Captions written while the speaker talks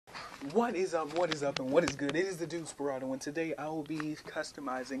What is up, and what is good? It is the Dude Sperado, and today I will be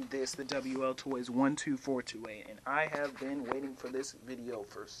customizing this, the Wltoys 12428, and I have been waiting for this video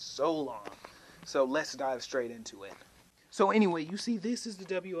for so long. So let's dive straight into it. So anyway, you see this is the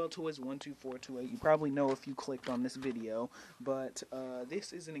Wltoys 12428. You probably know if you clicked on this video, but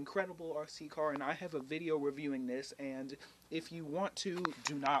this is an incredible RC car, and I have a video reviewing this, and if you want to,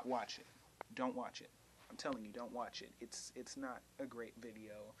 do not watch it. Don't watch it. I'm telling you, don't watch it. It's not a great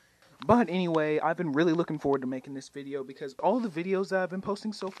video. But anyway, I've been really looking forward to making this video because all the videos that I've been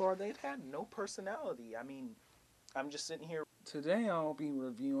posting so far, they've had no personality. I mean, I'm just sitting here. Today I'll be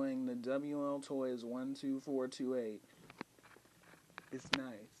reviewing the Wltoys 12428. It's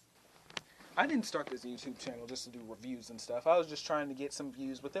nice. I didn't start this YouTube channel just to do reviews and stuff. I was just trying to get some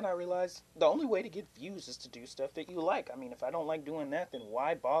views, but then I realized the only way to get views is to do stuff that you like. I mean, if I don't like doing that, then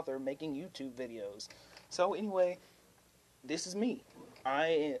why bother making YouTube videos? So anyway, this is me.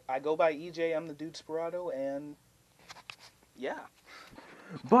 I go by EJ, I'm the Dude Sperado, and yeah.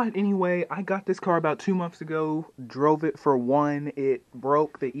 But anyway, I got this car about 2 months ago, drove it for one, it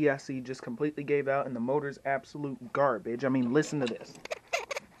broke, the ESC just completely gave out, and the motor's absolute garbage. I mean, listen to this.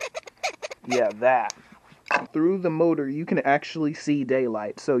 Yeah, that. Through the motor, you can actually see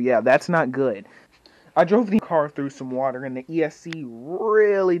daylight, so yeah, that's not good. I drove the car through some water, and the ESC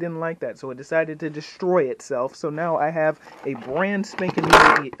really didn't like that, so it decided to destroy itself. So now I have a brand spanking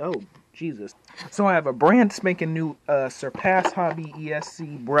new... Oh, Jesus. So I have a brand spanking new Surpass Hobby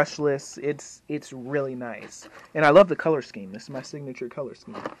ESC brushless. It's really nice. And I love the color scheme. This is my signature color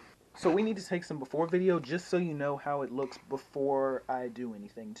scheme. So we need to take some before video just so you know how it looks before I do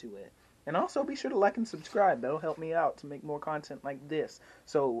anything to it. And also be sure to like and subscribe. That'll help me out to make more content like this.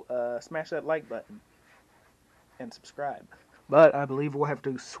 So smash that like button. And subscribe. But I believe we'll have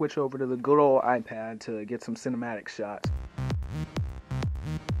to switch over to the good old iPad to get some cinematic shots.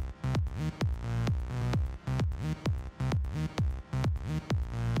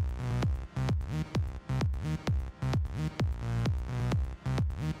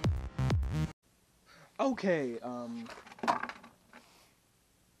 Okay,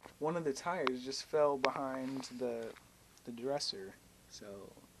 one of the tires just fell behind the dresser.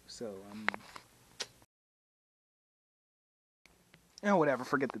 Oh, whatever,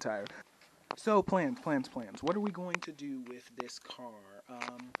 forget the tire. So, plans. What are we going to do with this car?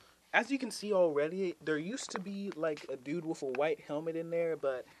 As you can see already, there used to be, like, a dude with a white helmet in there,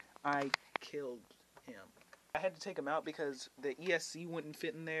 but I killed him. I had to take him out because the ESC wouldn't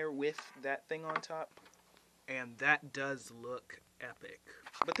fit in there with that thing on top, and that does look epic.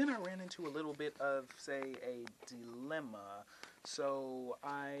 But then I ran into a little bit of, say, a dilemma. So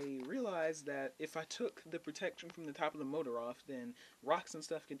I realized that if I took the protection from the top of the motor off, then rocks and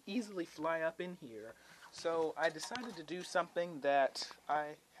stuff could easily fly up in here. So I decided to do something that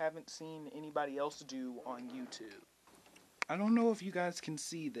I haven't seen anybody else do on YouTube. I don't know if you guys can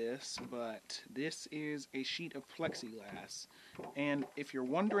see this, but this is a sheet of plexiglass. And if you're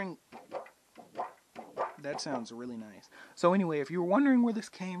wondering... That sounds really nice. So anyway, if you were wondering where this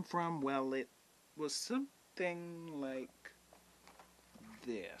came from, well, it was something like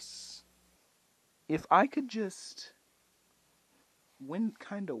this. If I could just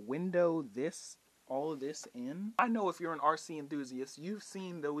kind of window all of this in. I know if you're an RC enthusiast, you've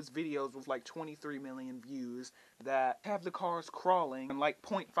seen those videos with like 23 million views that have the cars crawling at like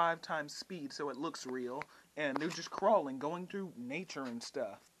 0.5 times speed so it looks real, and they're just crawling, going through nature and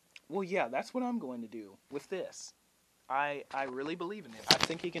stuff. Well, yeah, that's what I'm going to do with this. I really believe in it. I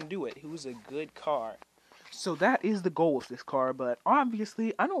think he can do it. He was a good car. So that is the goal with this car, but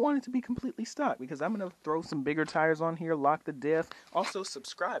obviously I don't want it to be completely stock because I'm going to throw some bigger tires on here, lock the diff. Also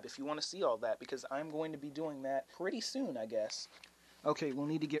subscribe if you want to see all that because I'm going to be doing that pretty soon, I guess. Okay, we'll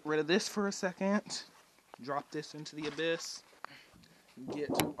need to get rid of this for a second. Drop this into the abyss. Get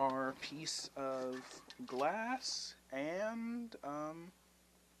our piece of glass and,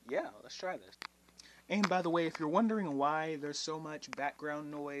 yeah, let's try this. And by the way, if you're wondering why there's so much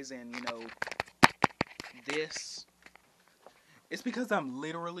background noise and, you know, this, it's because I'm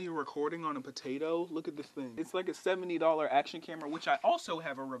literally recording on a potato. Look at this thing. It's like a $70 action camera, which I also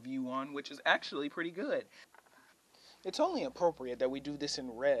have a review on, which is actually pretty good. It's only appropriate that we do this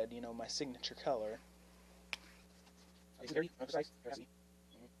in red, you know, my signature color.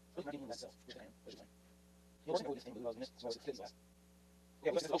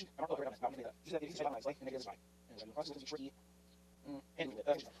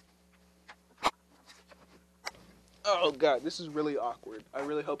 Oh god, this is really awkward. I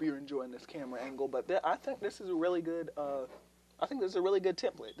really hope you're enjoying this camera angle, but I think this is a really good,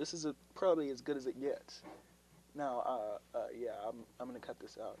 template. This is probably as good as it gets. Now, yeah, I'm gonna cut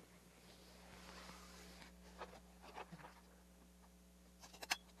this out.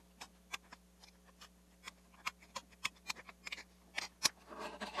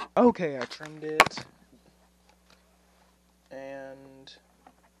 Okay, I trimmed it. And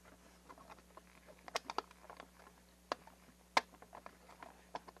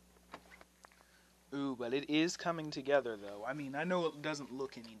ooh, but it is coming together though. I mean, I know it doesn't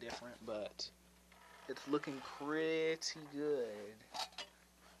look any different, but it's looking pretty good.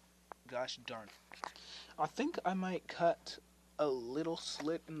 Gosh darn. I think I might cut a little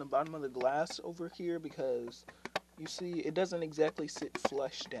slit in the bottom of the glass over here because you see it doesn't exactly sit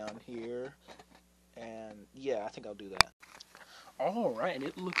flush down here. And yeah, I think I'll do that. Alright,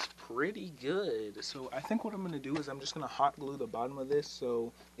 it looks pretty good. So I think what I'm going to do is I'm just going to hot glue the bottom of this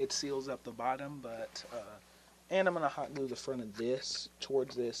so it seals up the bottom, and I'm going to hot glue the front of this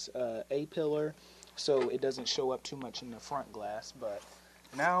towards this A-pillar so it doesn't show up too much in the front glass. But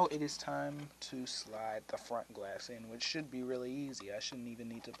now it is time to slide the front glass in, which should be really easy. I shouldn't even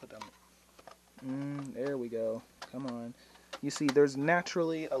need to put them. There we go. Come on. You see, there's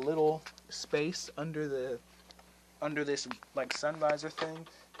naturally a little space under this like sun visor thing,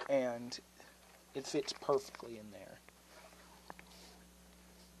 and it fits perfectly in there.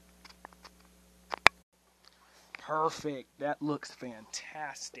 Perfect. That looks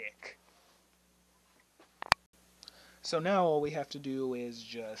fantastic. So now all we have to do is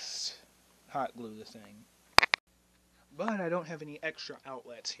just hot glue the thing. But I don't have any extra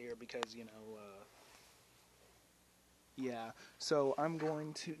outlets here because, you know, yeah. So I'm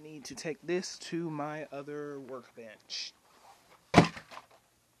going to need to take this to my other workbench.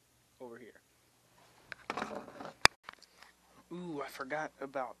 Over here. Ooh, I forgot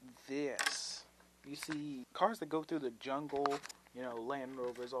about this. You see, cars that go through the jungle, you know, Land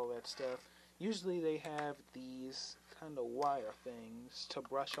Rovers, all that stuff, usually they have these kind of wire things to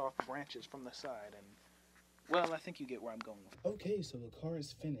brush off branches from the side, and well, I think you get where I'm going with. Okay, so the car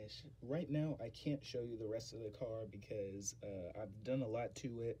is finished. Right now, I can't show you the rest of the car because I've done a lot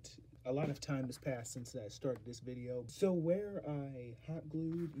to it. A lot of time has passed since I started this video. So where I hot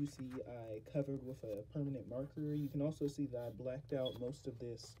glued, you see I covered with a permanent marker. You can also see that I blacked out most of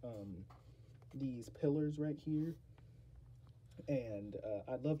this, these pillars right here. And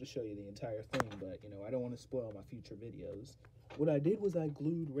I'd love to show you the entire thing, but, you know, I don't want to spoil my future videos. What I did was I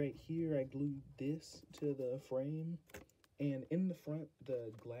glued right here, I glued this to the frame, and in the front,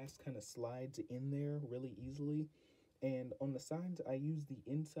 the glass kind of slides in there really easily. And on the sides, I used the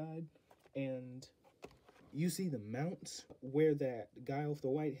inside, and you see the mounts where that guy with the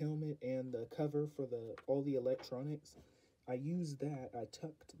white helmet and the cover for all the electronics. I used that, I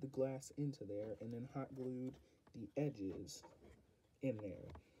tucked the glass into there, and then hot glued the edges in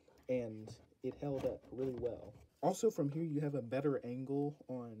there, and it held up really well. Also from here you have a better angle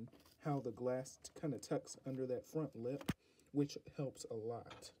on how the glass kind of tucks under that front lip, which helps a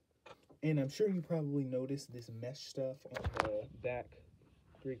lot. And I'm sure you probably noticed this mesh stuff on the back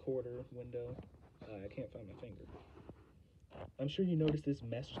 3/4 window. I can't find my finger. I'm sure you noticed this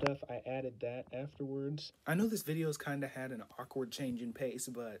mesh stuff. I added that afterwards. I know this video's kind of had an awkward change in pace,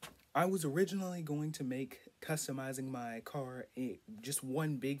 but I was originally going to make customizing my car just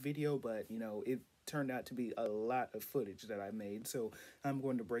one big video, but, you know, it turned out to be a lot of footage that I made, so I'm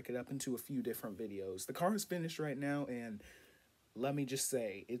going to break it up into a few different videos. The car is finished right now, and let me just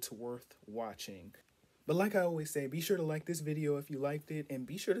say, it's worth watching. But like I always say, be sure to like this video if you liked it, and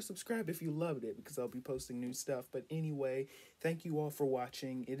be sure to subscribe if you loved it, because I'll be posting new stuff. But anyway, thank you all for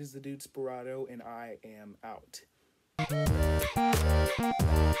watching. It is the Dude Sperato, and I am out.